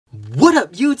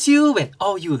up YouTube and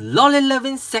all you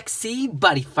lolly-loving sexy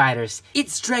buddy fighters?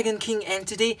 It's Dragon King and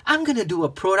today I'm gonna do a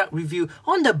product review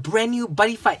on the brand new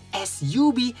Buddyfight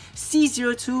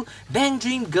S-UB-C02 BanG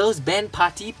Dream Girls Band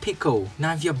Party PICO.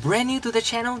 Now if you're brand new to the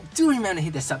channel, do remember to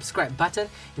hit the subscribe button,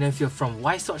 if you're from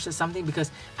Y-Swatch or something,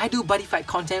 because I do Buddyfight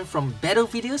content from battle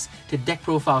videos to deck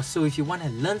profiles, so if you want to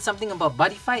learn something about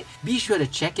Buddyfight, be sure to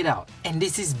check it out. And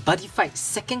this is Buddyfight's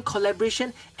second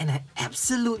collaboration and I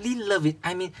absolutely love it.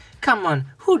 I mean, come on,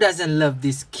 who doesn't love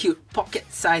these cute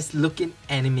pocket-sized looking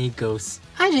anime girls?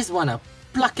 I just wanna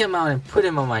pluck him out and put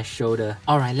him on my shoulder.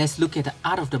 Alright, let's look at the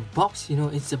art of the box.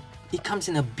 It comes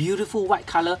in a beautiful white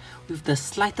color with the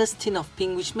slightest tint of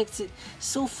pink, which makes it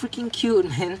so freaking cute,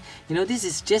 man. This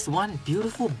is just one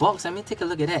beautiful box. I mean, take a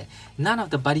look at that. None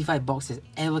of the Buddyfight boxes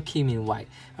ever came in white.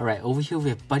 Alright, over here we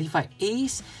have Buddyfight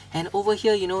Ace, and over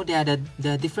here, there are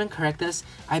the different characters.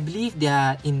 I believe they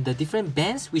are in the different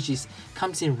bands, which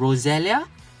comes in Rosalia,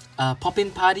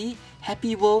 Poppin' Party,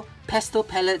 Happy World, Pastel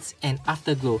Palettes, and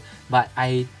Afterglow. But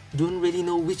I don't really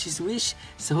know which is which,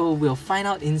 so we'll find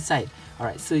out inside.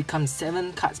 Alright, so it comes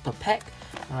 7 cards per pack.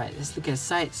 Alright, let's look at the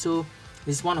side. So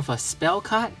this is one of a spell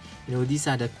card. These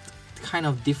are the kind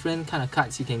of different kind of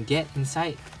cards you can get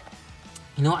inside.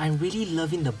 I'm really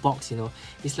loving the box.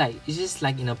 It's just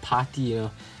like in a party.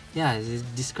 Yeah,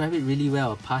 describe it really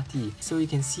well, a party. So you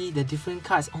can see the different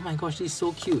cards. Oh my gosh, this is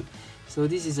so cute. So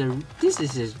this is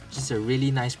just a really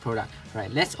nice product.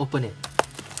 Right, let's open it.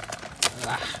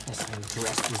 Let's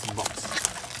undress this box.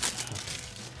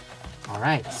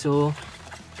 Alright, so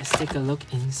let's take a look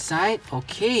inside.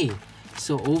 Okay,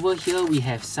 so over here we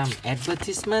have some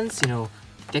advertisements.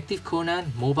 Detective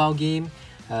Conan mobile game.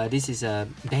 This is a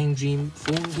BanG Dream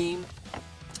phone game.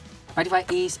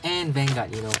 Buddyfight Ace and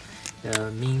Vanguard.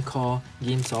 The main core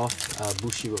games of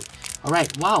Bushiroad.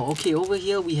 Alright, wow. Okay, over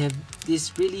here we have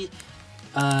this really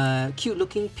cute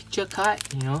looking picture card.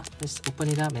 Let's open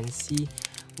it up and see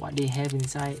what they have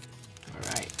inside.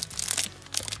 Alright.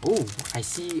 Oh, I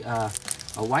see a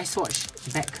Y-Swatch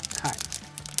back card.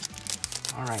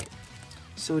 Alright.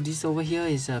 So this over here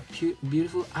is a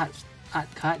beautiful art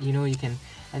card.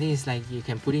 I think it's like you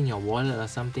can put in your wallet or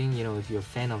something, if you're a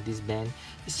fan of this band.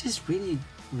 It's just really,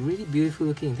 really beautiful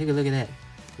looking. Take a look at that.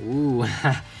 Ooh.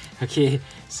 Okay,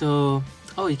 so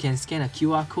you can scan a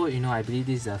QR code. I believe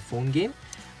this is a phone game.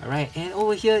 Alright, and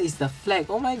over here is the flag.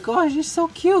 Oh my gosh, it's so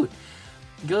cute.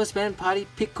 Girls Band Party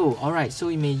PICO. Alright, so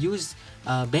you may use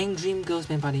BanG Dream Girls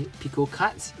Band Party PICO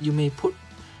cards. You may put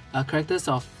characters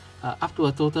of up to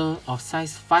a total of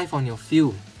size 5 on your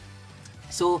field.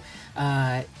 So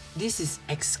this is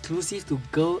exclusive to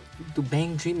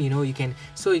BanG Dream. You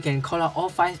can call out all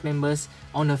 5 members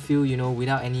on the field,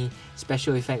 without any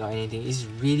special effect or anything. It's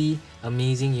really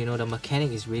amazing. The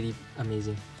mechanic is really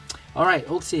amazing. Alright,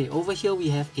 okay, over here we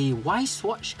have a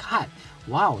Y-Swatch card.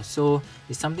 Wow, so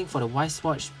it's something for the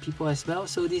Y-Swatch people as well.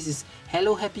 So this is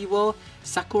Hello Happy World,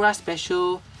 Sakura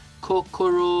Special,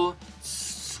 Kokoro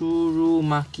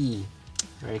Tsurumaki.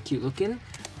 Very cute looking.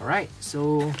 Alright,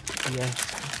 so we have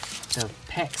the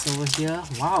packs over here.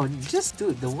 Wow,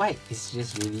 the white is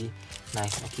just really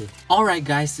nice. Okay. Alright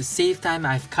guys, to save time,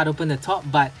 I've cut open the top,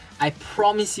 but I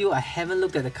promise you I haven't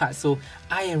looked at the card, so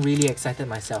I am really excited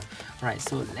myself. Alright,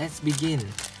 so let's begin.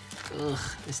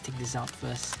 Let's take this out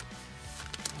first.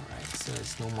 Alright, so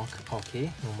there's no more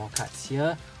cards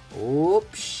here.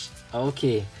 Oops.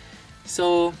 Okay.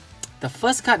 So the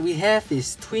first card we have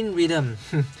is Twin Rhythm.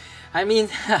 I mean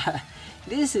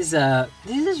this is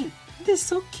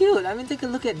so cute. I mean, take a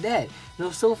look at that.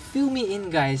 So fill me in,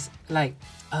 guys. Like,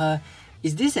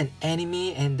 is this an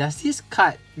anime, and does these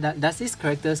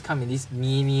characters come in this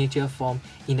miniature form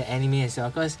in the anime as well?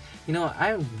 Because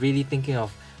I'm really thinking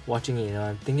of watching it.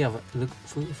 I'm thinking of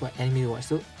looking for anime to watch.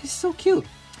 So it's so cute.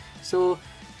 So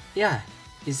yeah,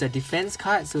 it's a defense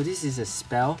card. So this is a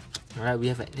spell. Alright, we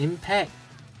have an impact.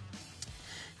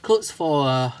 Clothes for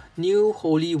a new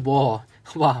holy war.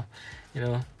 Wow.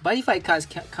 Buddyfight cards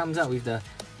comes out with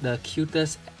the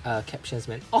cutest captions,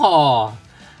 man. Oh,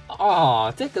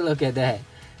 take a look at that.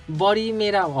 Body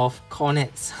made out of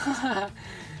cornets.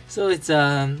 So it's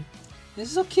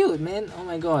so cute, man. Oh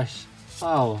my gosh.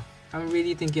 Wow. I'm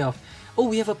really thinking of. Oh,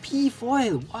 we have a P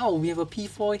foil. Wow, we have a P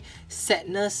foil.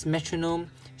 Sadness Metronome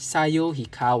Sayo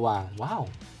Hikawa. Wow.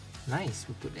 Nice.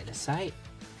 We put that aside.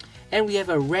 And we have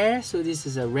a rare. So this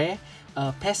is a rare.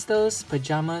 Pastels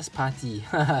Pajamas Party.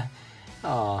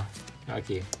 Oh,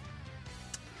 okay.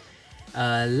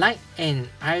 Light and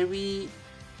Airy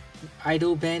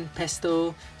Idol Band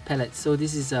Pastel Palette. So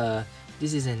this is an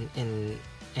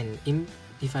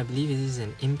if I believe it is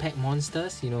an Impact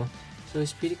Monsters. So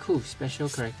it's pretty cool, special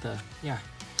character. Yeah.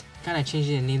 kind of changed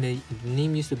the name. The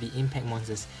name used to be Impact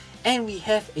Monsters. And we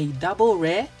have a double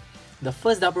rare. The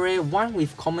first double rare, one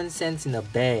with common sense in a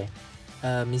bear.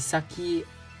 Misaki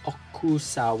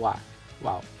Okusawa.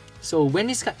 Wow. So when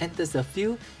this card enters the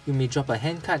field, you may drop a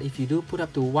hand card. If you do, put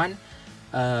up to one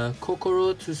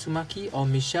Kokoro Tsumaki or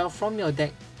Michelle from your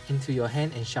deck into your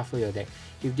hand and shuffle your deck.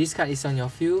 If this card is on your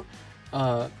field,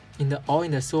 in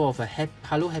the soul of a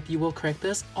Hello Happy World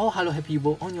characters, all Hello Happy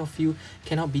World on your field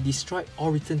cannot be destroyed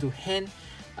or returned to hand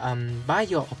by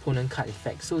your opponent card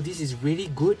effect. So this is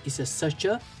really good. It's a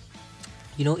searcher.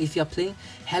 You know, if you're playing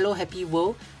Hello Happy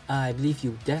World, I believe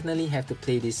you definitely have to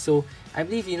play this. So I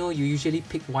believe, you know, you usually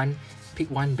pick one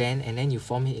band and then you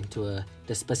form it into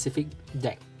the specific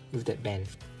deck with that band.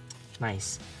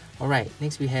 Nice. Alright,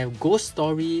 next we have Ghost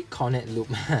Story Cornet Loop.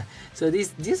 So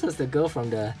this was the girl from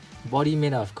the body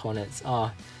made out of cornets.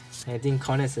 Oh, I think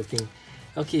cornets a thing.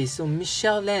 Okay, so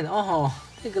Michelle Land. Oh,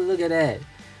 take a look at that.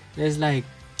 There's like,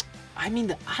 I mean,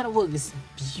 the artwork is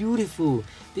beautiful.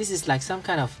 This is like some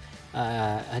kind of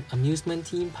an amusement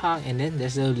theme park, and then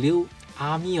there's a little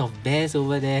army of bears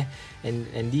over there,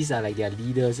 and these are like their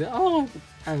leaders. Oh,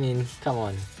 I mean, come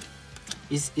on.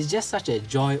 It's just such a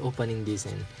joy opening this,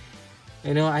 and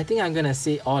you know, I think I'm gonna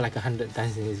say all like 100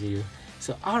 times in this video.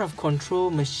 So Out of Control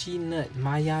Machine Nerd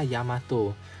Maya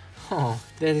Yamato. Oh,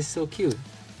 that is so cute.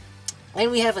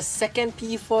 And we have a second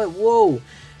P4. Whoa!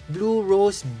 Blue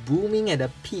Rose booming at the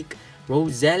peak.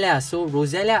 Roselia. So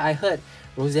Roselia, I heard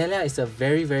Roselia is a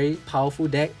very, very powerful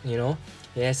deck, you know.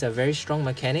 It has a very strong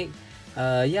mechanic.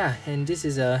 Yeah, and this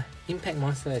is a impact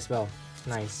monster as well.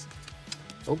 Nice.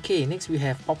 Okay, next we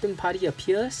have Poppin' Party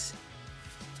appears.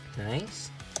 Nice.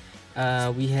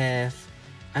 We have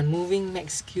Unmoving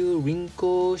Max Q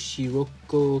Rinko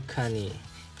Shiroko Kane.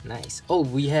 Nice. Oh,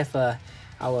 we have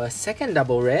our second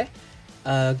double rare.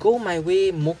 Go My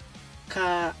Way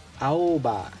Mocha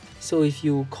Aoba. So if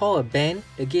you call a band,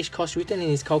 the gauge cost written in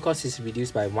its call cost is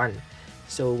reduced by 1.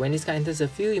 So when this card enters the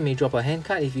field, you may drop a hand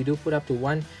card. If you do, put up to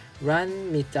 1 Run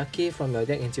Mitake from your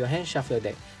deck into your hand, shuffle your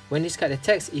deck. When this card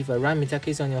attacks, if a Run Mitake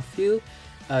is on your field,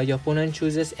 your opponent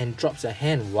chooses and drops a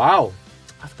hand. Wow!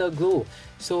 Afterglow.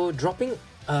 So dropping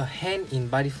a hand in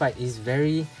Buddyfight is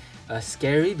very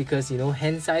scary, because, you know,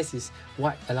 hand size is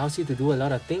what allows you to do a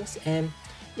lot of things. And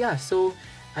yeah, so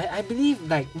I believe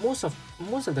like most of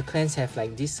the clans have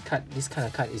like this kind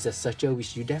of card is a searcher,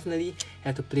 which you definitely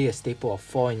have to play a staple of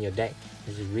 4 in your deck.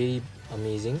 It's really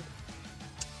amazing.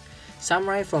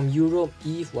 Samurai from Europe,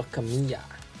 Eve Wakamiya.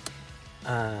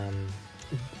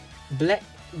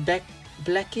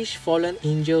 Blackish Fallen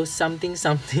Angel something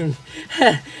something.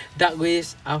 Dark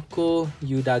Waves Ako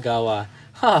Yudagawa.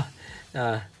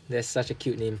 That's such a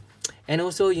cute name. And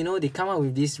also, you know, they come up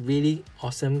with these really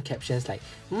awesome captions like,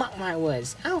 mark my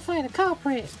words, I'll find a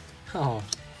culprit. Oh,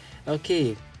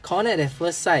 okay. Cornet at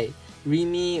First Sight,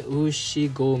 Rimi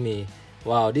Ushigome.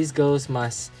 Wow, this girl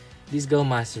must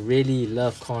really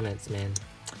love cornets, man.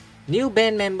 New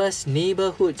band members,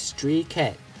 Neighborhood Stray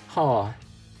Cat. Oh,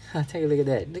 take a look at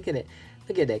that. Look at that.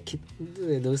 Look at that.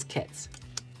 Look at those cats.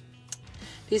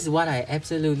 This is what I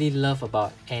absolutely love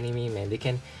about anime, man.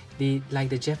 They like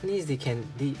the Japanese.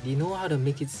 They know how to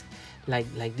make it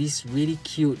like these really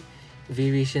cute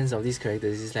variations of these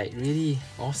characters. It's like really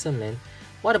awesome, man.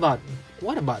 What about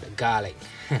the garlic?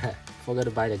 Forgot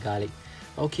to buy the garlic.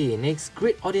 Okay, next,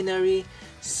 Great Ordinary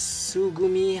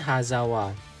Sugumi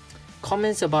Hazawa.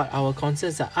 Comments about our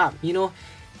concerts are up. You know,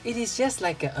 it is just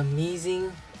like an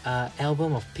amazing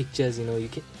album of pictures. You know, you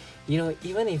can, you know,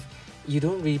 even if you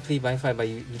don't really play Buddyfight, but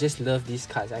you just love these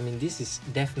cards. I mean, this is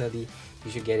definitely,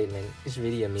 you should get it, man. It's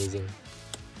really amazing.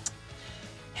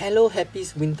 Hello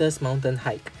Happy's Winter's Mountain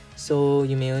Hike. So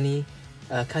you may only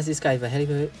cast this card if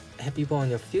a happy ball on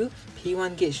your field. Pay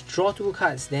 1 gauge, draw 2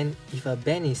 cards. Then if a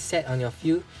band is set on your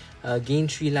field, gain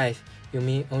 3 life. You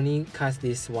may only cast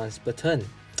this once per turn.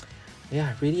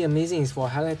 Yeah, really amazing. It's for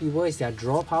Hello Happy Ball, it's their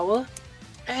draw power.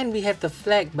 And we have the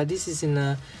flag, but this is in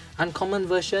a uncommon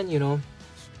version, you know.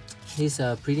 This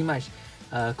is pretty much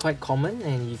quite common,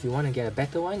 and if you want to get a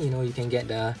better one, you know, you can get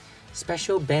the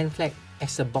special band flag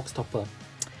as a box topper.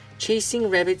 Chasing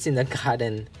Rabbits in the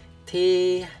Garden,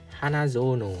 Te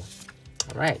Hanazono.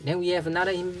 Alright, then we have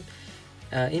another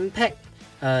Impact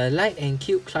Light and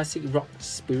Cute Classic Rock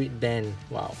Spirit Band.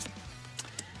 Wow.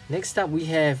 Next up we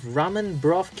have Ramen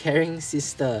Broth Carrying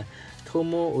Sister,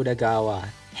 Tomo Udagawa.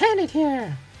 Hand it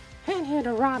here! Hand here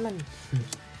the ramen!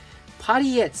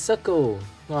 Party at Circle.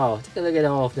 Wow, take a look at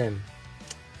all of them.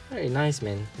 Very nice,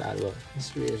 man, the artwork.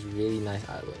 This is really nice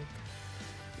artwork.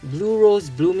 Blue Rose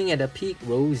Blooming at the Peak,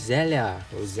 Roselia.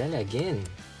 Roselia again.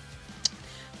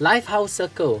 Lifehouse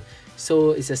Circle.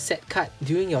 So it's a set card.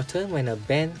 During your turn, when a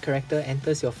band character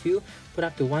enters your field, put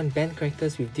up to 1 band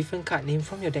characters with different card name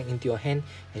from your deck into your hand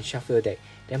and shuffle your deck.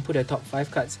 Then put the top 5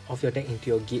 cards of your deck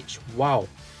into your gauge. Wow.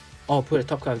 Or put the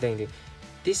top card of the deck into.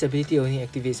 This ability only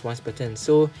activates once per turn.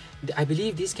 So I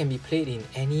believe this can be played in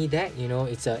any deck, you know,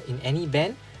 it's in any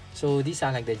band. So these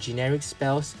are like the generic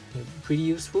spells. Pretty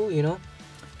useful, you know.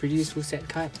 Pretty useful set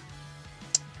card.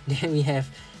 Then we have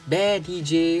Bear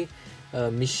DJ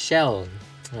Michelle.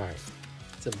 Alright,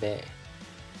 it's a bear.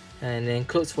 And then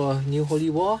clothes for New Holy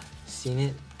War. Seen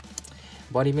it.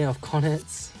 Bodyman of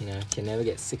Cornets. You know, can never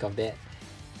get sick of that.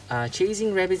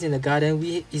 Chasing Rabbits in the Garden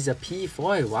is a P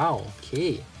foil. Wow,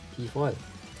 okay. P foil.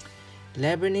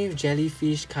 Labyrinth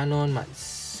Jellyfish Canon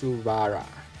Matsubara.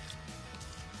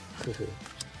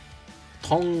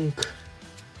 Tonk.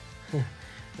 What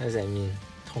does that mean?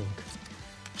 Tonk.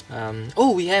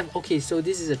 Oh, we have, okay, so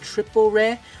this is a triple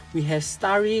rare. We have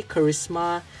Starry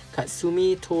Charisma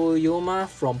Katsumi Toyoma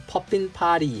from Poppin'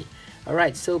 Party.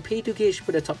 Alright, so pay to gauge,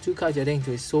 put the top 2 cards of your deck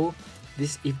into it. So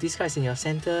if this card is in your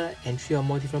center and 3 or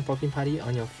more different Poppin' Party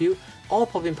on your field, all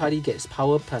Poppin' Party gets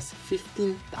power plus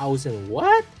 15,000.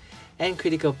 What? And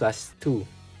critical plus 2.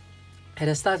 At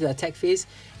the start of your attack phase,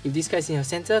 if this card is in your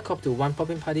center, cop to 1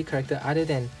 Poppin' Party character other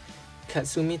than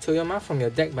Katsumi Toyoma from your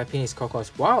deck by paying its core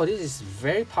cost. Wow, this is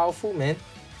very powerful, man.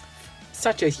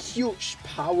 Such a huge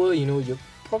power, you know, you're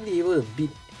probably able to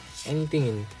beat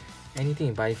anything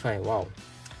in Buddyfight. Wow.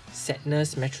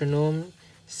 Sadness Metronome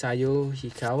Sayo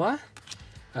Hikawa.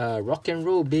 Rock and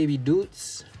Roll Baby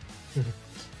Dudes.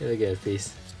 Look at her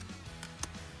face.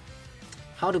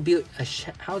 How to build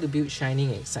Shining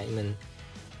Excitement.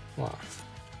 Wow.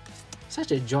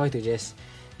 Such a joy to just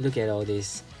look at all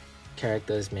these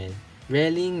characters, man.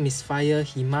 Railing Misfire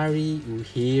Himari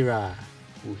Uhira.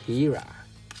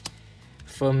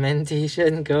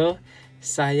 Fermentation Girl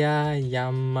Saya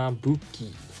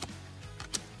Yamabuki.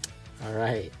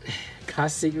 Alright.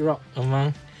 Classic rock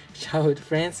among childhood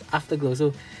friends. Afterglow.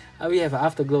 So we have an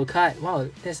Afterglow card. Wow,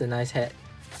 that's a nice hat.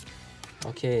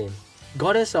 Okay.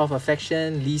 Goddess of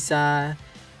Affection Lisa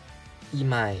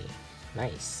Imai.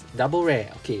 Nice. Double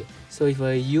rare. Okay. So if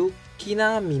a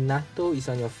Yukina Minato is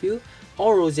on your field,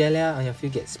 or Roselia on your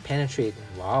field gets Penetrate.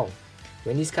 Wow.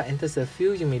 When this card enters the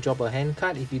field, you may drop a hand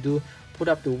card. If you do, put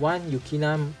up to 1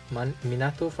 Yukina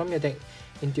Minato from your deck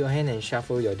into your hand and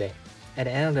shuffle your deck. At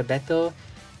the end of the battle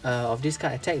of this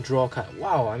card attack, draw a card.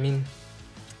 Wow, I mean,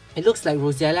 it looks like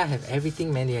Roselia have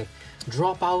everything, man. They have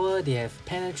draw power, they have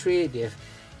Penetrate, they have,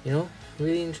 you know,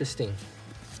 really interesting.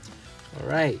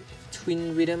 Alright,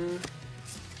 Twin Rhythm.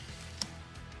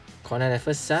 Corner at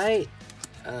first sight.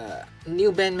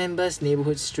 New band members,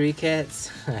 Neighborhood Stray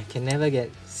Cats. I can never get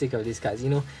sick of these cards.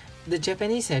 You know, the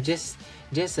Japanese have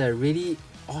just a really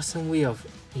awesome way of,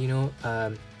 you know,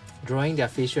 drawing their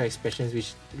facial expressions,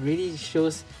 which really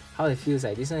shows how it feels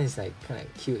like. This one is like kind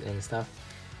of cute and stuff.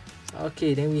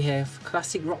 Okay, then we have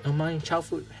Classic Rock Among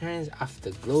Childhood Friends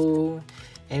Afterglow.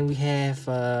 And we have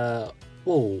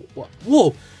whoa,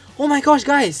 oh my gosh,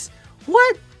 guys,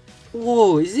 what?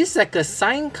 Whoa, is this like a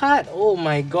sign card? Oh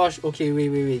my gosh. Okay,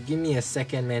 wait, give me a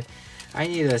second, man. I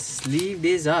need to sleeve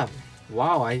this up.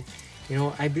 Wow, I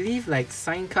believe like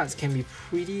sign cards can be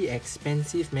pretty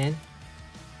expensive, man.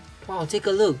 Wow, take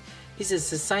a look. This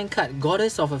is a sign card,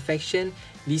 Goddess of Affection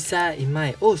Lisa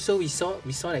Imai. Oh, so we saw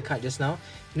that card just now.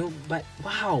 You know, but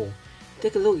wow,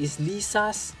 take a look. It's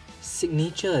Lisa's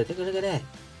signature. Take a look at that.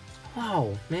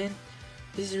 Wow, man,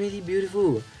 this is really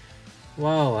beautiful.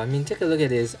 Wow, I mean, take a look at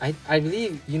this. I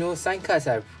believe, you know, sign cards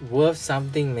are worth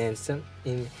something, man. Some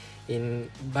in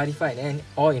Buddyfight and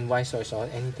or in White Source or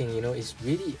anything, you know, it's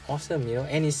really awesome, you know.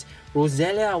 And it's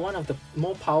Roselia, one of the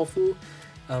more powerful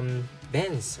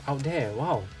bands out there.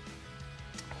 Wow.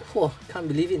 Whoa, can't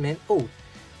believe it, man. Oh,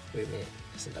 wait a minute,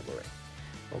 it's a double right.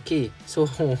 Okay, so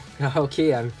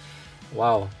okay,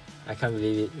 wow, I can't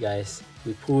believe it, guys.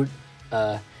 We pulled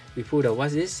a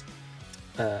what's this?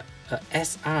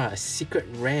 SR, a secret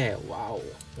rare. Wow.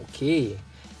 Okay,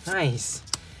 nice.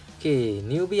 Okay,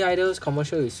 newbie idols,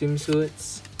 commercial with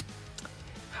swimsuits.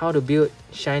 How to build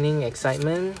Shining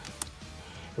Excitement.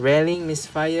 Railing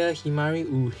Misfire Himari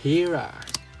Uhira.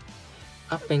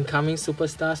 Up and coming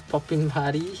superstars Poppin'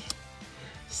 Party.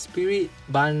 Spirit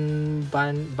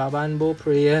Babanbo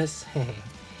Prayers.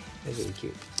 That's really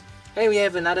cute. And we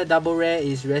have another double rare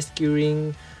is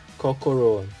Rescuing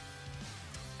Kokoro.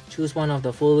 Choose one of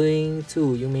the following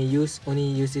two. You may only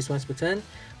use this once per turn.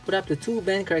 Put up to 2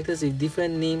 band characters with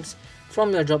different names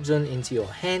from your drop zone into your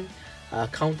hand.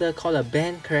 Counter, call a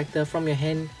band character from your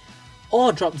hand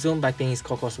or drop zone by paying its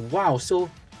core cost. Wow, so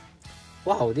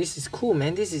wow, this is cool,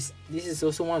 man. This is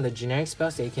also one of the generic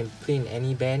spells that you can play in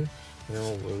any band. You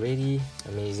know, we're ready.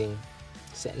 Amazing.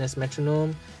 Sadness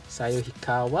Metronome, Sayo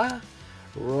Hikawa,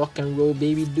 Rock and Roll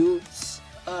Baby Dudes.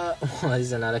 This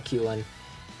is another cute one.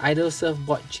 Idol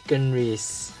Surfboard Chicken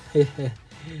Race.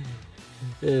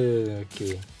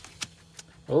 Okay.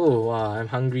 Oh wow, I'm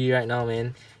hungry right now,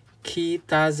 man.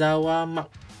 Kitazawa Mark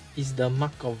is the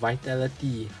mark of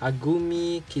vitality.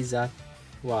 Hagumi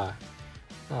Kizawa.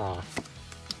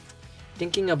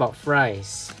 Thinking about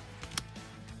fries.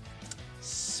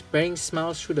 Spreading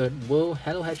smiles through the world.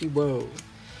 Hello, happy world.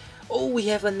 Oh, we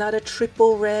have another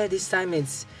triple rare. This time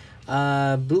it's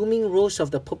Blooming Rose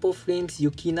of the Purple Flames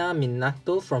Yukina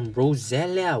Minato from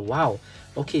Roselia. Wow.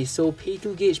 Okay, so pay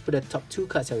 2 gauge, put the top 2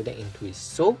 cards of your deck into it.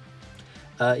 So,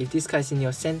 if this card is in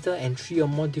your center and 3 or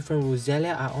more different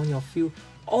Roselia are on your field,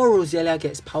 all Roselia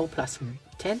gets power plus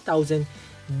 10,000,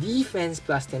 defense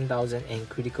plus 10,000, and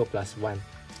critical plus 1.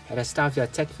 At the start of your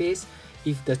attack phase,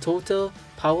 if the total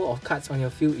power of cards on your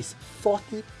field is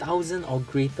 40,000 or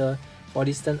greater, for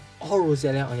this turn, all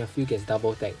Roselia on your field gets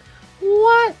double tag.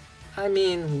 What? I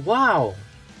mean, wow.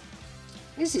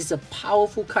 This is a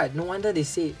powerful card. No wonder they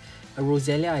say a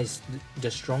Roselia is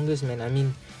the strongest, man. I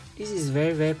mean, this is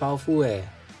very, very powerful.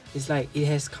 It's like it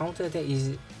has counter attack.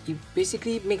 It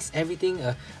basically makes everything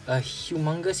a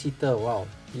humongous hitter. Wow,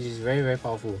 this is very, very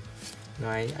powerful. No,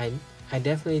 I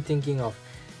definitely thinking of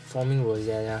forming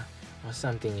Roselia or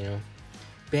something, you know.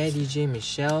 Bear DJ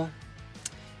Michelle,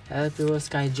 Hello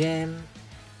Sky Jam,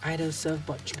 Idol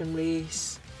Surfboard Chicken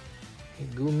Race,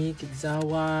 Gumi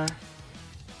Kizawa,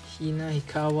 Hina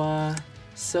Hikawa,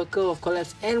 Circle of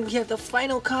Collapse, and we have the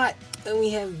final card, and we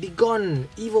have Begone,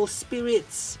 Evil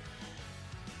Spirits.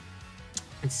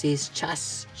 It says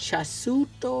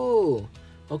Chasuto.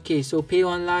 Okay, so pay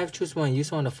 1 life, choose one,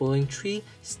 use one of the following 3,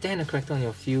 stand a character on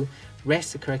your field,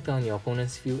 rest a character on your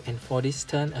opponent's field, and for this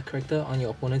turn, a character on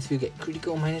your opponent's field get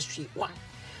critical -3. Wow.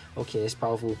 Okay, that's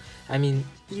powerful. I mean,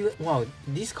 even wow,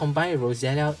 this combined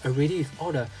Roselia already with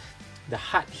all the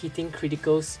hard hitting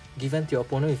criticals given to your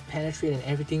opponent with penetrate and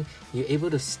everything, you're able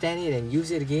to stand it and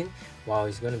use it again. Wow,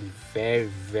 it's gonna be very,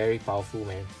 very powerful,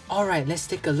 man. Alright, let's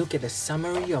take a look at the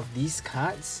summary of these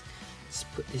cards. Let's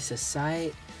put this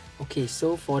aside. Okay,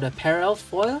 so for the parallel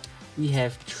foil, we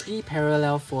have 3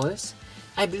 parallel foils.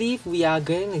 I believe we are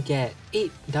going to get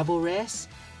 8 double rares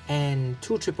and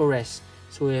 2 triple rares.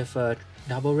 So we have a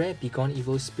double rare, Begone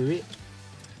Evil Spirit,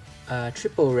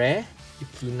 triple rare,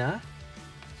 Yukina,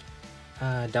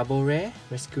 double rare,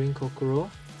 Rescuing Kokoro,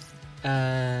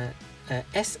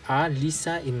 SR,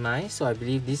 Lisa Imai. So I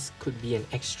believe this could be an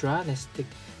extra.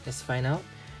 Let's find out.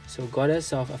 So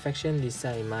Goddess of Affection,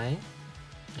 Lisa Imai.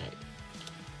 Right.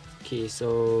 Okay,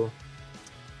 so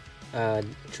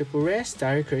triple rare,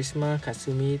 Starry Charisma,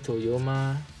 Katsumi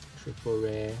Toyoma, triple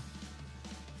rare.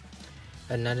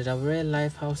 Another double rare,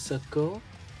 Lifehouse Circle.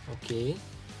 Okay.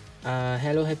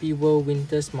 Hello Happy World,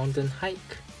 Winter's Mountain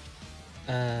Hike.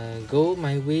 Go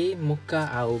My Way, Mocha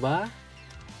Aoba.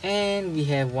 And we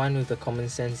have one with the common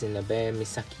sense in the bear,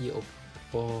 Misaki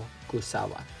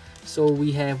Okusawa. So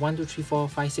we have 1, 2, 3, 4,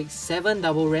 5, 6, 7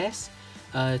 double rares,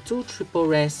 2 triple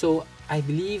rares. So I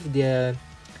believe the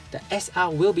SR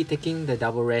will be taking the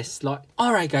double rare slot.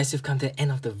 Alright guys, we've come to the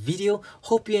end of the video.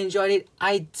 Hope you enjoyed it.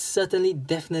 I certainly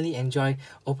definitely enjoyed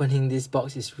opening this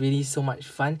box. It's really so much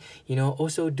fun. You know,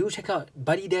 also do check out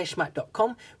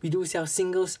buddy-mart.com. We do sell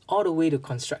singles all the way to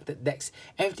constructed decks.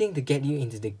 Everything to get you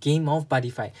into the game of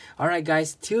Buddyfight. Alright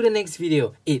guys, till the next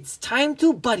video, it's time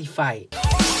to Buddyfight.